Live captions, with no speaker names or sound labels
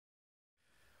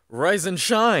Rise and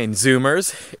shine,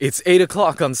 Zoomers. It's 8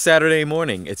 o'clock on Saturday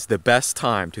morning. It's the best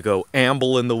time to go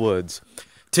amble in the woods.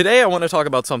 Today I want to talk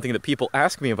about something that people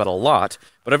ask me about a lot,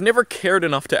 but I've never cared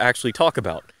enough to actually talk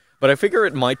about. But I figure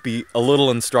it might be a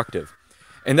little instructive.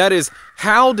 And that is,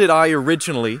 how did I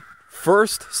originally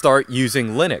first start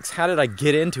using Linux? How did I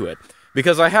get into it?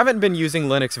 Because I haven't been using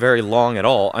Linux very long at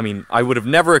all. I mean, I would have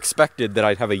never expected that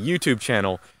I'd have a YouTube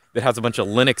channel that has a bunch of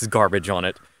Linux garbage on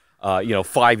it,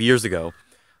 5 years ago.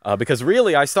 Because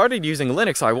really, I started using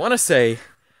Linux, I want to say,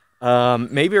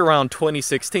 maybe around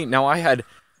 2016. Now, I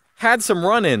had some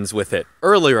run-ins with it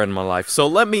earlier in my life, so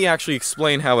let me actually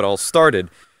explain how it all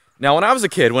started. Now, when I was a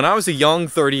kid, when I was a young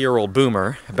 30-year-old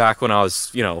boomer, back when I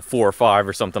was, 4 or 5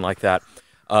 or something like that,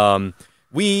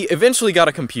 we eventually got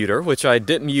a computer, which I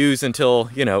didn't use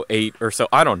until, 8 or so.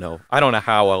 I don't know. I don't know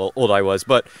how old I was,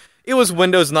 but it was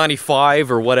Windows 95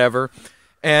 or whatever.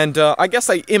 And I guess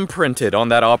I imprinted on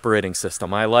that operating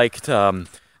system. I liked, I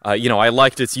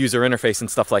liked its user interface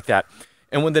and stuff like that.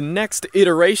 And when the next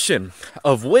iteration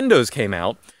of Windows came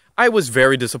out, I was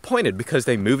very disappointed because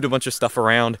they moved a bunch of stuff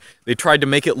around. They tried to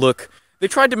make it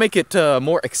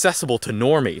more accessible to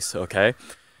normies, okay?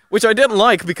 Which I didn't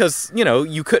like because,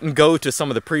 you couldn't go to some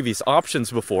of the previous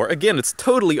options before. Again, it's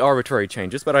totally arbitrary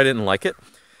changes, but I didn't like it.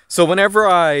 So whenever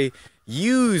I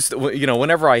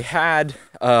had,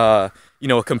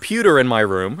 a computer in my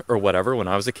room or whatever when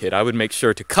I was a kid, I would make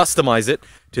sure to customize it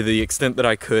to the extent that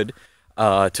I could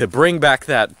to bring back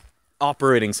that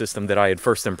operating system that I had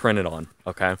first imprinted on,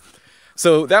 okay?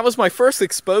 So that was my first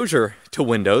exposure to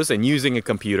Windows and using a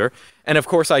computer. And of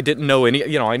course, I didn't know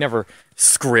any, I never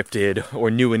scripted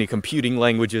or knew any computing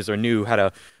languages or knew how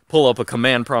to pull up a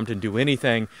command prompt and do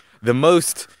anything. The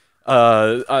most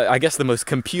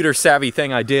computer savvy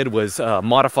thing I did was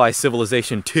modify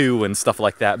Civilization 2 and stuff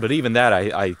like that, but even that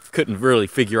I couldn't really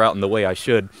figure out in the way I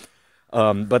should.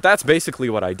 But that's basically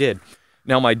what I did.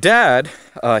 Now my dad,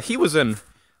 he was in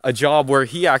a job where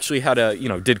he actually had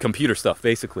did computer stuff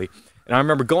basically. And I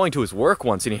remember going to his work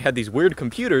once and he had these weird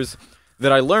computers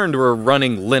that I learned were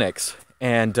running Linux.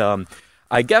 And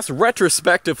I guess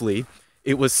retrospectively,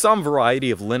 it was some variety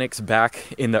of Linux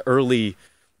back in the early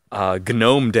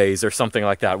GNOME days or something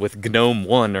like that, with GNOME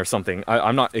 1 or something.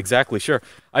 I'm not exactly sure.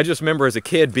 I just remember as a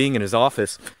kid being in his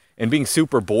office and being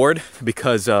super bored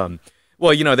because,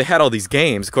 they had all these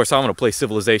games. Of course, I want to play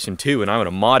Civilization 2 and I want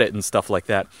to mod it and stuff like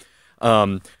that.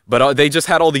 But they just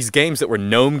had all these games that were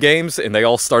GNOME games and they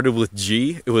all started with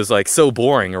G. It was like so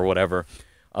boring or whatever.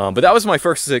 But that was my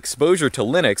first exposure to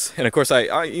Linux. And of course,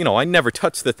 I never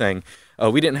touched the thing.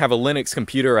 We didn't have a Linux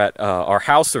computer at our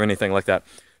house or anything like that.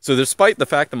 So despite the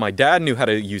fact that my dad knew how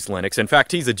to use Linux, in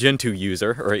fact, he's a Gentoo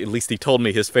user, or at least he told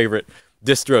me his favorite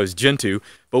distro is Gentoo,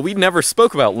 but we never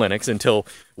spoke about Linux until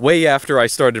way after I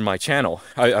started my channel.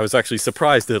 I was actually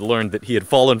surprised to learn that he had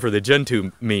fallen for the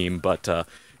Gentoo meme, but,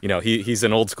 he's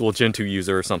an old-school Gentoo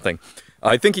user or something.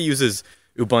 I think he uses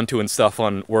Ubuntu and stuff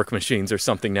on work machines or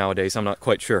something nowadays, I'm not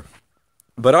quite sure.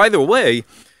 But either way,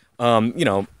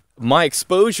 my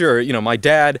exposure, my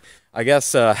dad, I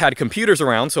guess, had computers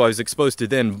around, so I was exposed to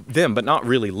them, but not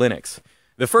really Linux.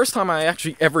 The first time I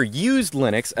actually ever used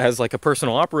Linux as like a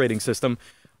personal operating system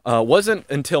wasn't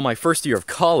until my first year of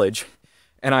college,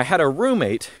 and I had a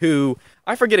roommate who,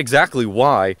 I forget exactly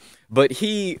why, but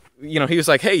he was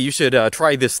like, hey, you should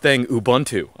try this thing,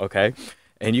 Ubuntu, okay?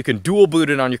 And you can dual boot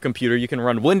it on your computer, you can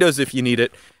run Windows if you need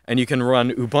it, and you can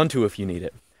run Ubuntu if you need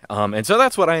it. And so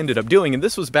that's what I ended up doing, and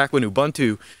this was back when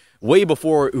Ubuntu, way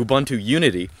before Ubuntu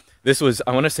Unity. This was,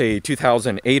 I want to say,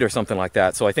 2008 or something like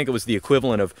that, so I think it was the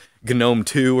equivalent of GNOME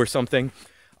 2 or something.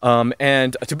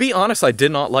 And to be honest, I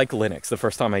did not like Linux the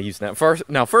first time I used that.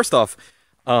 First off,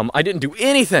 I didn't do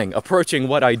anything approaching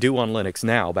what I do on Linux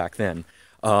now back then.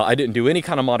 I didn't do any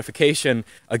kind of modification.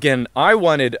 Again, I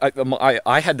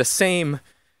had the same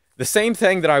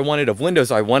thing that I wanted of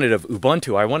Windows, I wanted of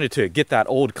Ubuntu. I wanted to get that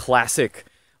old classic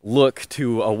look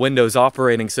to a Windows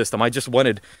operating system. I just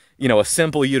wanted, a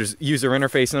simple user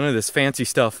interface, none of this fancy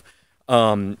stuff.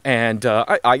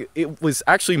 It was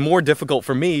actually more difficult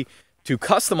for me to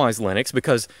customize Linux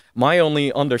because my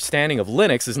only understanding of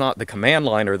Linux is not the command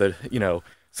line or the,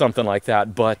 something like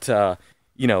that, but,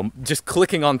 just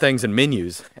clicking on things in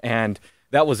menus. And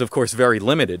that was, of course, very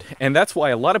limited. And that's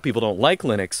why a lot of people don't like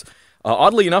Linux.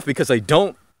 Oddly enough, because they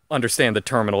don't understand the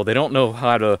terminal, they don't know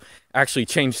how to actually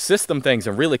change system things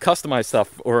and really customize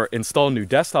stuff or install new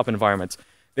desktop environments.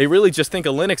 They really just think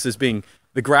of Linux as being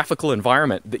the graphical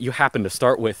environment that you happen to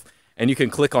start with, and you can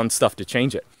click on stuff to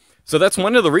change it. So that's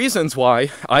one of the reasons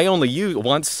why I only used,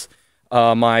 once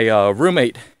my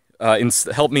roommate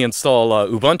helped me install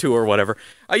Ubuntu or whatever,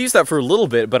 I used that for a little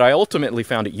bit, but I ultimately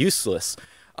found it useless.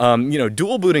 You know,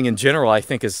 dual booting in general, I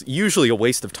think, is usually a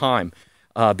waste of time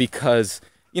because,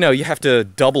 you know, you have to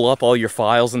double up all your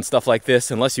files and stuff like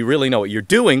this unless you really know what you're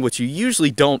doing, which you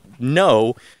usually don't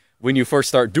know when you first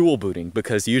start dual booting,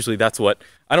 because usually that's what,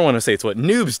 I don't want to say it's what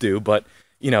noobs do, but,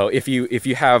 you know, if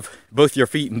you have both your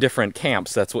feet in different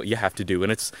camps, that's what you have to do,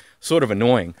 and it's sort of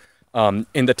annoying.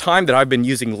 In the time that I've been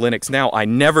using Linux now, I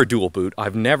never dual boot.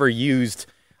 I've never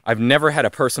had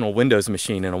a personal Windows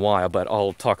machine in a while, but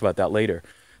I'll talk about that later.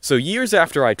 So years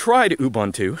after I tried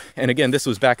Ubuntu, and again, this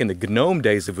was back in the GNOME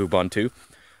days of Ubuntu,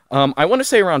 I want to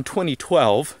say around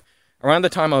 2012, around the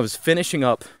time I was finishing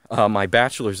up my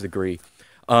bachelor's degree,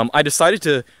 I decided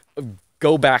to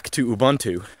go back to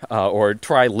Ubuntu, or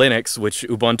try Linux, which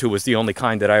Ubuntu was the only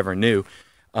kind that I ever knew.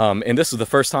 And this was the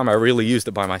first time I really used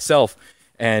it by myself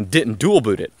and didn't dual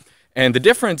boot it. And the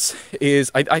difference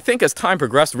is, I think as time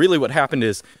progressed, really what happened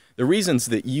is the reasons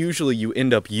that usually you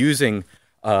end up using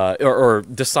or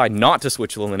decide not to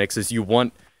switch to Linux is you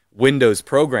want Windows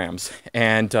programs.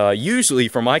 And usually,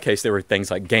 for my case, there were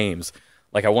things like games.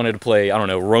 Like I wanted to play, I don't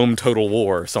know, Rome Total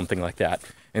War or something like that.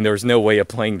 And there was no way of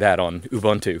playing that on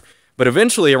Ubuntu. But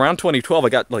eventually, around 2012, I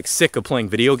got like sick of playing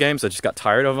video games. I just got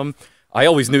tired of them. I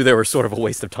always knew they were sort of a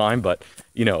waste of time, but,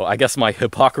 you know, I guess my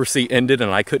hypocrisy ended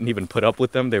and I couldn't even put up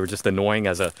with them. They were just annoying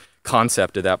as a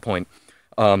concept at that point.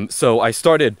 So I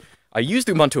used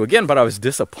Ubuntu again, but I was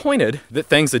disappointed that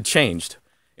things had changed.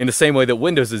 In the same way that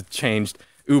Windows has changed,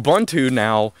 Ubuntu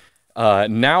now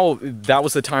that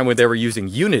was the time when they were using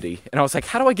Unity. And I was like,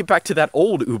 how do I get back to that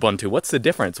old Ubuntu? What's the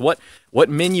difference? What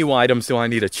menu items do I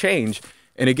need to change?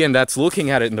 And again, that's looking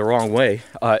at it in the wrong way.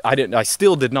 I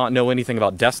still did not know anything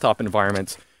about desktop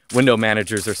environments, window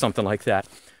managers, or something like that.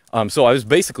 So I was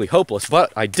basically hopeless,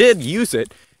 but I did use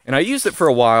it, and I used it for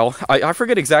a while. I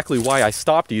forget exactly why I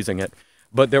stopped using it,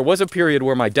 but there was a period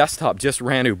where my desktop just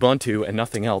ran Ubuntu and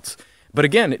nothing else. But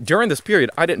again, during this period,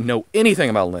 I didn't know anything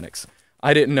about Linux.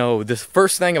 I didn't know this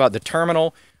first thing about the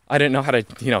terminal. I didn't know how to,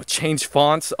 you know, change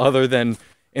fonts other than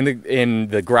in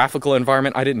the graphical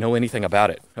environment. I didn't know anything about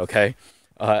it, okay?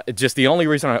 Just the only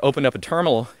reason I opened up a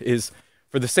terminal is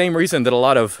for the same reason that a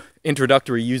lot of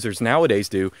introductory users nowadays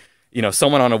do. You know,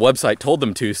 someone on a website told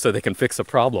them to so they can fix a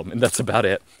problem, and that's about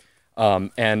it.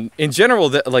 And in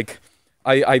general,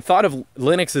 I thought of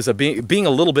Linux as being a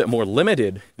little bit more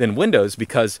limited than Windows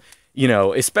because, you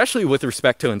know, especially with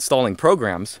respect to installing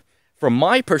programs, from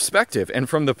my perspective and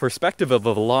from the perspective of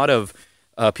a lot of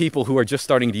people who are just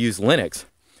starting to use Linux,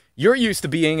 you're used to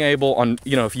being able on,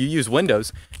 you know, if you use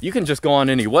Windows, you can just go on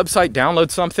any website, download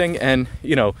something, and,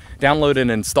 you know, download an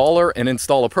installer and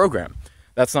install a program.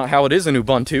 That's not how it is in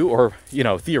Ubuntu or, you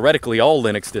know, theoretically all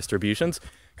Linux distributions.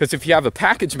 Because if you have a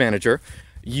package manager,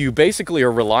 you basically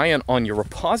are reliant on your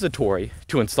repository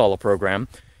to install a program,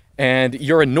 and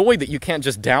you're annoyed that you can't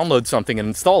just download something and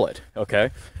install it,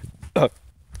 okay?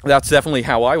 That's definitely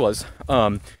how I was.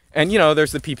 And, you know,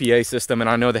 there's the PPA system, and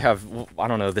I know they have, I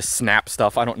don't know, this Snap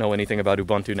stuff. I don't know anything about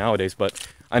Ubuntu nowadays, but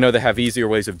I know they have easier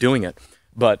ways of doing it.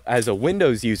 But as a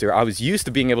Windows user, I was used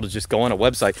to being able to just go on a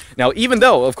website. Now, even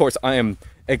though, of course, I am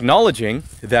acknowledging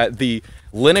that the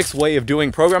Linux way of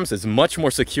doing programs is much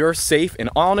more secure, safe, and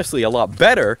honestly a lot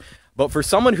better, but for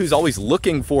someone who's always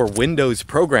looking for Windows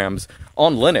programs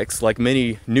on Linux, like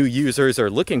many new users are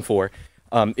looking for,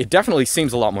 it definitely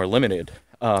seems a lot more limited.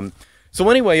 So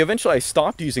anyway, eventually I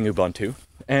stopped using Ubuntu,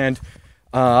 and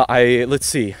I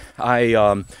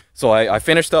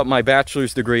finished up my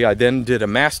bachelor's degree. I then did a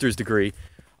master's degree,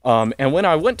 and when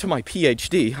I went to my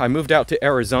PhD, I moved out to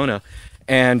Arizona,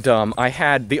 and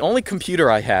the only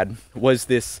computer I had was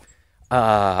this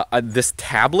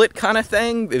tablet kind of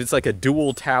thing. It was like a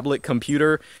dual tablet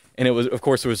computer, and it was, of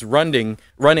course, running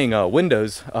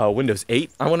Windows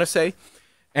 8, I want to say.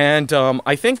 And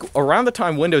I think around the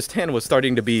time Windows 10 was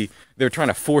starting to be, they're trying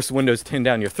to force Windows 10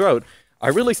 down your throat, I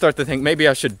really started to think maybe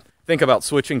I should think about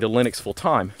switching to Linux full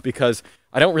time because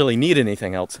I don't really need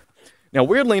anything else. Now,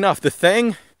 weirdly enough,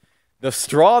 the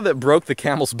straw that broke the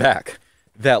camel's back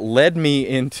that led me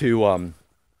into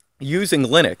using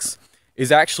Linux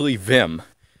is actually Vim.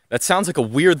 That sounds like a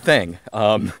weird thing.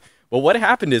 But what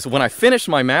happened is when I finished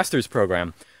my master's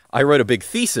program, I wrote a big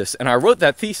thesis, and I wrote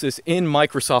that thesis in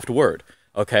Microsoft Word.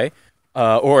 Okay,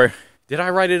 or did I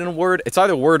write it in Word? It's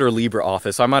either Word or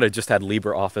LibreOffice. I might have just had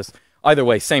LibreOffice. Either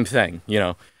way, same thing, you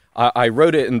know. I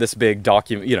wrote it in this big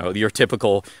document, you know, your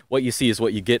typical, what you see is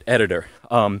what you get editor.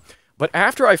 But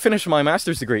after I finished my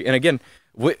master's degree, and again,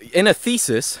 in a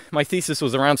thesis, my thesis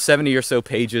was around 70 or so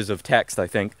pages of text, I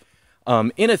think.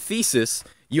 In a thesis,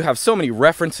 you have so many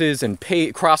references and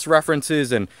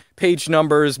cross-references and page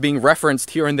numbers being referenced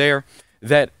here and there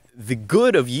that the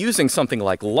good of using something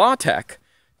like LaTeX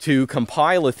to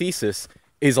compile a thesis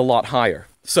is a lot higher.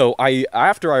 So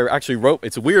after I actually wrote,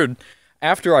 it's weird,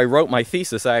 after I wrote my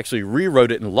thesis, I actually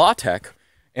rewrote it in LaTeX,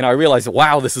 and I realized,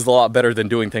 wow, this is a lot better than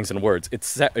doing things in Word.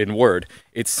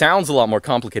 It sounds a lot more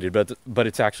complicated, but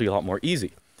it's actually a lot more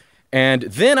easy. And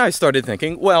then I started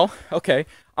thinking, well, okay,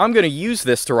 I'm going to use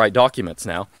this to write documents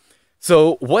now.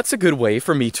 So what's a good way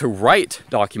for me to write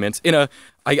documents in a,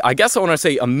 I guess I want to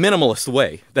say a minimalist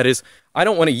way? That is, I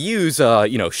don't want to use,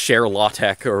 you know, share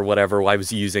LaTeX or whatever I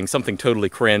was using, something totally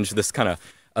cringe, this kind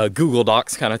of Google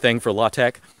Docs kind of thing for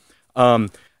LaTeX.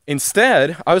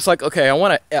 Instead, I was like, okay, I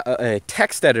want a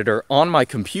text editor on my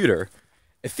computer,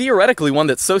 theoretically one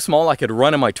that's so small I could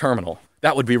run in my terminal.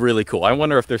 That would be really cool. I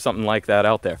wonder if there's something like that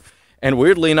out there. And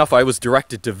weirdly enough, I was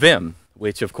directed to Vim,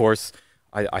 which of course,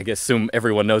 I assume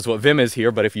everyone knows what Vim is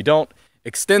here, but if you don't,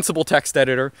 extensible text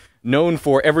editor, known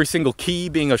for every single key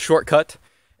being a shortcut.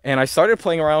 And I started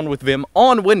playing around with Vim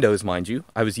on Windows, mind you.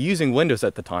 I was using Windows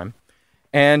at the time.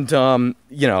 And,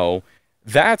 you know,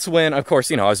 that's when, of course,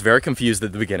 you know, I was very confused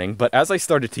at the beginning. But as I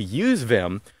started to use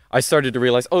Vim, I started to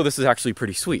realize, oh, this is actually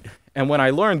pretty sweet. And when I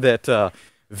learned that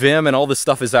Vim and all this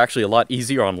stuff is actually a lot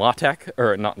easier on LaTeX,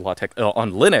 or not LaTeX,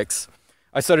 on Linux,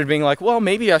 I started being like, well,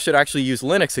 maybe I should actually use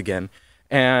Linux again.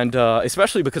 And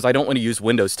especially because I don't want to use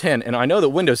Windows 10. And I know that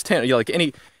Windows 10, you know, like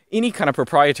any kind of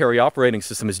proprietary operating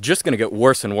system is just going to get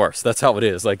worse and worse. That's how it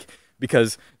is. Like,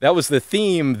 because that was the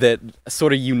theme that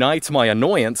sort of unites my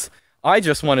annoyance. I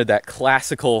just wanted that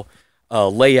classical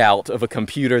layout of a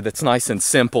computer that's nice and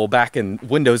simple back in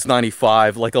Windows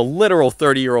 95, like a literal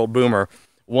 30-year-old boomer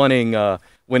wanting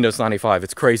Windows 95.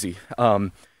 It's crazy.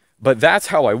 But that's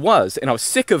how I was. And I was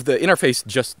sick of the interface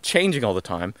just changing all the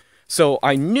time. So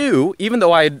I knew, even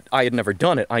though I had never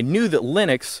done it, I knew that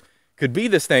Linux could be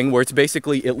this thing where it's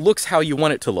basically, it looks how you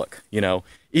want it to look, you know?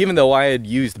 Even though I had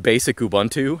used basic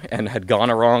Ubuntu and had gone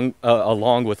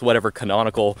along with whatever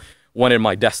canonical wanted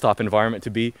my desktop environment to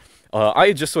be, I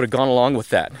had just sort of gone along with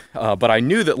that. But I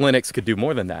knew that Linux could do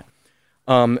more than that.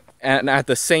 And at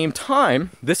the same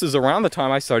time, this is around the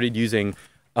time I started using,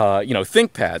 you know,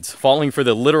 ThinkPads, falling for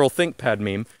the literal ThinkPad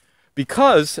meme,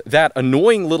 because that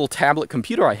annoying little tablet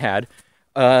computer I had,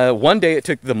 one day it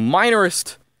took the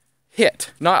minorest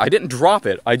hit. I didn't drop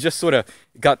it. I just sort of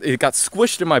got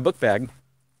squished in my book bag,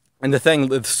 and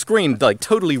the screen like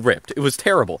totally ripped. It was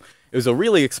terrible. It was a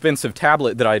really expensive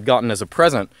tablet that I had gotten as a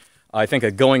present. I think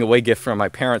a going away gift from my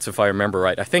parents, if I remember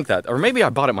right. I think that, or maybe I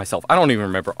bought it myself. I don't even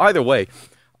remember. Either way,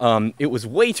 it was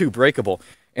way too breakable,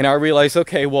 and I realized,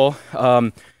 okay, well,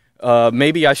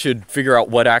 maybe I should figure out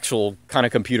what actual kind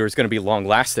of computer is going to be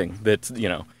long-lasting. That's, you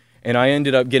know, and I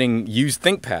ended up getting used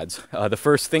ThinkPads. The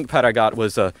first ThinkPad I got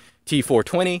was a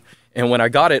T420, and when I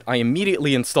got it, I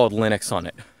immediately installed Linux on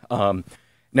it.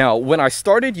 Now, when I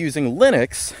started using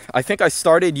Linux, I think I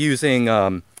started using,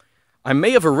 I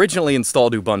may have originally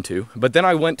installed Ubuntu, but then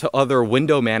I went to other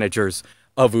window managers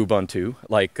of Ubuntu,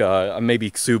 like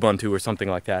maybe Xubuntu or something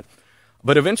like that.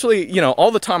 But eventually, you know,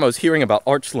 all the time I was hearing about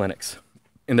Arch Linux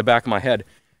in the back of my head.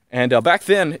 And back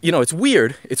then, you know, it's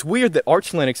weird. It's weird that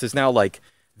Arch Linux is now like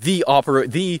the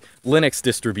Linux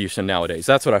distribution nowadays.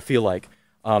 That's what I feel like.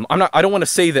 I don't want to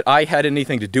say that I had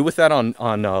anything to do with that on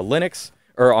Linux,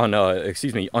 or on,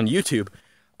 excuse me, on YouTube.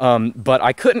 But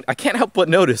I can't help but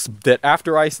notice that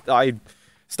after I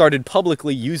started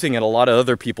publicly using it, a lot of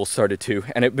other people started to.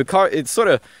 And it sort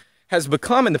of has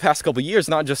become, in the past couple of years,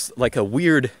 not just like a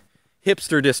weird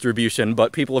hipster distribution,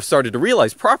 but people have started to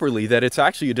realize properly that it's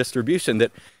actually a distribution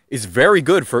that is very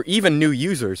good for even new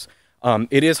users.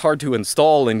 It is hard to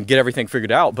install and get everything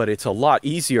figured out, but it's a lot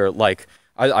easier. Like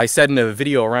I said in a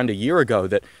video around a year ago,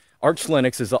 that Arch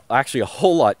Linux is actually a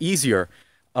whole lot easier,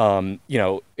 you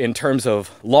know, in terms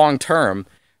of long-term,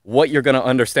 what you're going to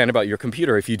understand about your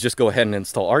computer if you just go ahead and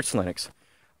install Arch Linux.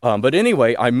 But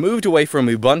anyway, I moved away from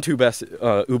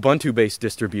Ubuntu-based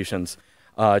distributions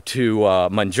to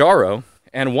Manjaro.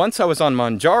 And once I was on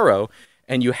Manjaro,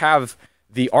 and you have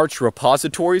the Arch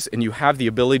repositories, and you have the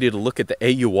ability to look at the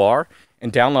AUR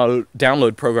and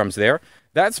download programs there,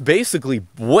 that's basically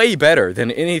way better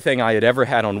than anything I had ever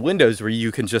had on Windows, where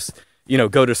you can just, you know,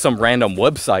 go to some random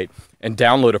website and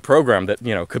download a program that,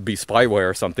 you know, could be spyware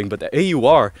or something. But the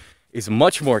AUR is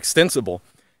much more extensible.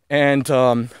 And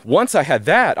once I had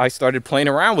that, I started playing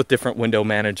around with different window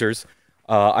managers.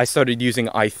 I started using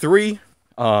i3,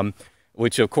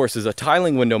 which of course is a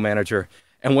tiling window manager.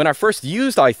 And when I first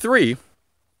used i3,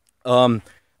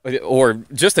 or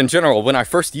just in general, when I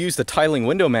first used the tiling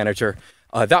window manager,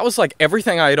 that was like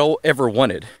everything I had ever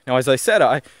wanted. Now, as I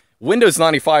said, Windows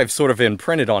 95 sort of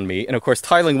imprinted on me, and of course,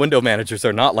 tiling window managers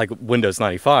are not like Windows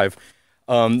 95.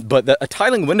 But a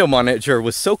tiling window manager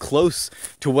was so close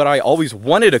to what I always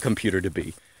wanted a computer to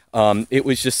be. It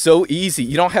was just so easy.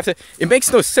 You don't have to, it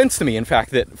makes no sense to me, in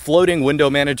fact, that floating window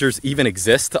managers even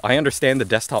exist. I understand the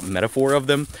desktop metaphor of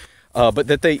them, but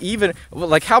that they even,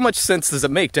 like, how much sense does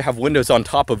it make to have windows on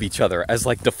top of each other as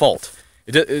like default?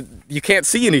 You can't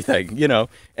see anything, you know?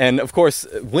 And of course,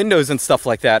 Windows and stuff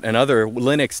like that and other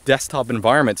Linux desktop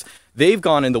environments, they've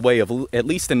gone in the way of at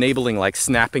least enabling like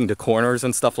snapping to corners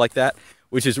and stuff like that,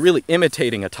 which is really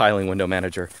imitating a tiling window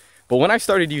manager. But when I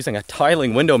started using a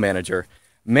tiling window manager,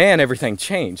 man, everything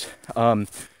changed.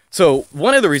 So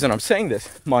one of the reasons I'm saying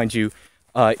this, mind you,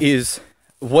 is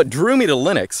what drew me to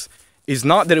Linux is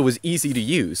not that it was easy to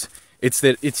use. It's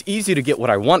that it's easy to get what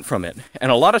I want from it.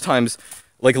 And a lot of times,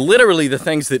 like literally the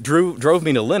things that drove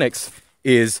me to Linux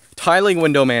is tiling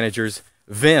window managers,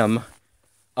 Vim,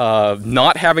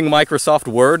 not having Microsoft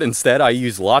Word. Instead, I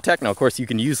use LaTeX. Now, of course, you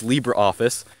can use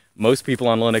LibreOffice. Most people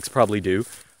on Linux probably do.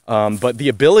 But the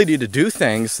ability to do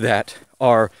things that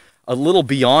are a little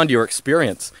beyond your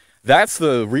experience, that's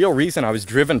the real reason I was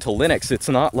driven to Linux. It's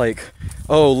not like,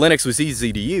 oh, Linux was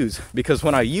easy to use. Because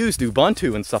when I used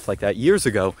Ubuntu and stuff like that years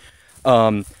ago,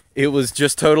 it was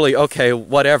just totally, okay,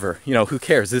 whatever, you know, who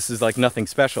cares? This is like nothing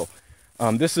special.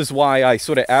 This is why I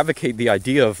sort of advocate the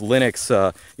idea of Linux,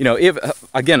 you know, if,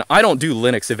 again, I don't do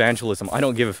Linux evangelism.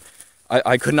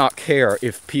 I could not care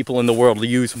if people in the world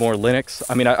use more Linux.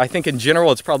 I mean, I think in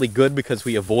general it's probably good because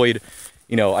we avoid,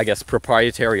 you know, I guess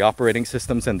proprietary operating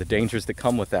systems and the dangers that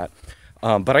come with that.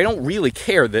 But I don't really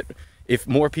care that if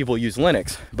more people use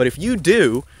Linux. But if you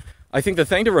do, I think the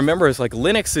thing to remember is like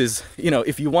Linux is, you know,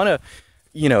 if you want to,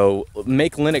 you know,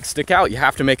 make Linux stick out, you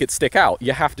have to make it stick out.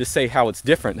 You have to say how it's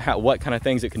different, what kind of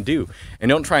things it can do. And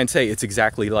don't try and say it's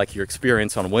exactly like your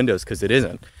experience on Windows, because it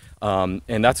isn't.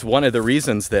 And that's one of the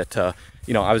reasons that,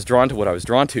 you know, I was drawn to what I was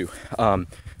drawn to.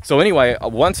 So anyway,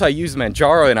 once I used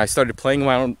Manjaro and I started playing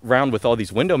around with all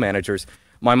these window managers,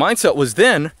 my mindset was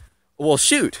then, well,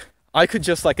 shoot, I could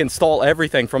just like install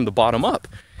everything from the bottom up.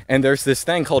 And there's this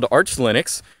thing called Arch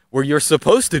Linux where you're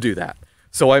supposed to do that.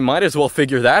 So I might as well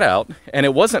figure that out. And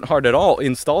it wasn't hard at all.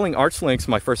 Installing Arch Linux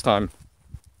my first time,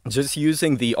 just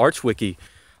using the Arch Wiki,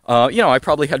 you know, I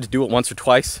probably had to do it once or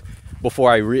twice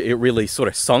before it really sort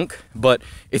of sunk. But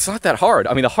it's not that hard.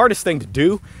 I mean, the hardest thing to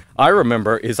do, I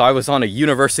remember, is I was on a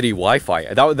university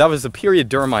Wi-Fi. That was a period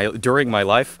during my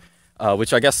life,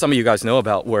 which I guess some of you guys know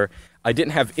about, where I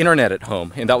didn't have internet at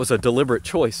home. And that was a deliberate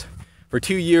choice. For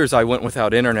 2 years, I went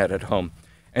without internet at home.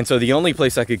 And so the only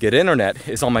place I could get internet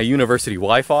is on my university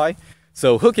Wi-Fi.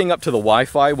 So hooking up to the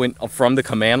Wi-Fi from the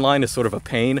command line is sort of a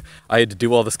pain. I had to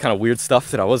do all this kind of weird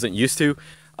stuff that I wasn't used to.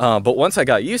 But once I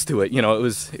got used to it, you know,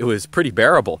 it was pretty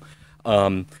bearable.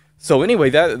 So anyway,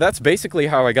 that's basically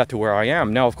how I got to where I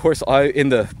am. Now, of course, in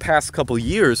the past couple of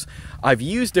years, I've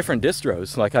used different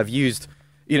distros. Like I've used,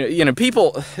 you know,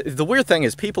 people, the weird thing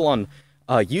is people on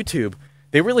YouTube,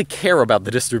 they really care about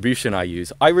the distribution I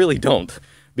use. I really don't.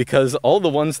 Because all the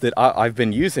ones that I've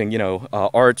been using, you know,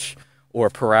 Arch or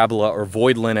Parabola or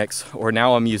Void Linux, or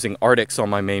now I'm using Artix on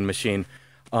my main machine,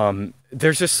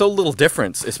 there's just so little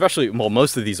difference, especially, well,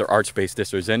 most of these are Arch-based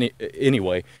distros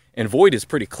anyway, and Void is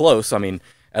pretty close, I mean,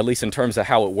 at least in terms of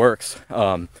how it works.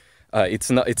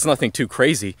 It's nothing too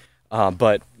crazy,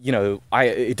 but, you know,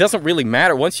 it doesn't really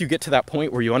matter. Once you get to that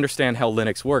point where you understand how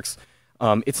Linux works,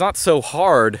 it's not so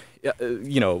hard,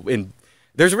 you know,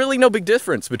 there's really no big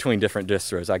difference between different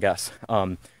distros, I guess.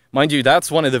 Mind you,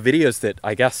 that's one of the videos that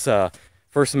I guess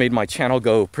first made my channel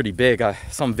go pretty big.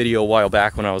 Some video a while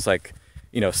back when I was like,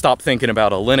 you know, stop thinking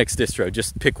about a Linux distro,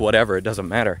 just pick whatever, it doesn't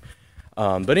matter.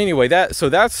 But anyway, so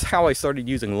that's how I started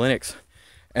using Linux.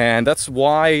 And that's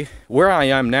why, where I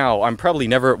am now, I'm definitely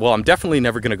never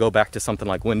going to go back to something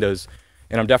like Windows,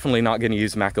 and I'm definitely not going to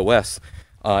use Mac OS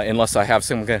unless I have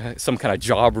some kind of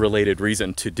job-related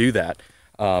reason to do that.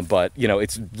 But, you know,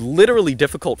 it's literally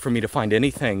difficult for me to find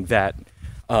anything that,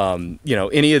 you know,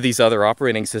 any of these other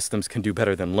operating systems can do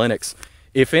better than Linux.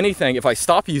 If anything, if I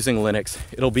stop using Linux,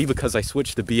 it'll be because I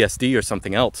switch to BSD or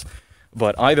something else.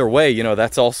 But either way, you know,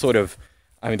 that's all sort of,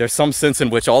 I mean, there's some sense in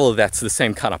which all of that's the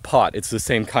same kind of pot. It's the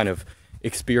same kind of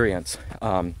experience.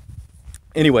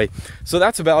 Anyway, so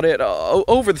that's about it.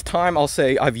 Over the time, I'll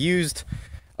say I've used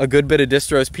a good bit of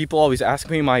distros. People always ask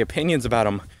me my opinions about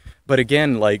them. But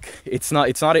again, like, it's not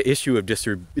an issue of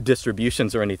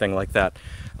distributions or anything like that.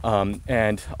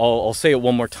 And I'll say it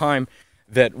one more time,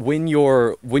 that when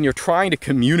you're trying to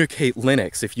communicate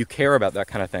Linux, if you care about that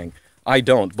kind of thing, I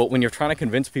don't. But when you're trying to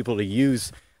convince people to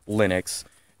use Linux,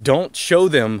 don't show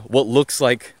them what looks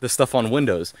like the stuff on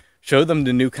Windows. Show them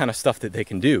the new kind of stuff that they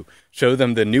can do. Show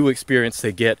them the new experience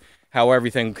they get how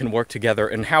everything can work together,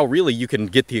 and how really you can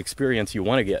get the experience you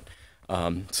want to get.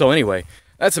 So anyway,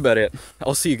 that's about it.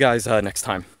 I'll see you guys next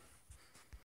time.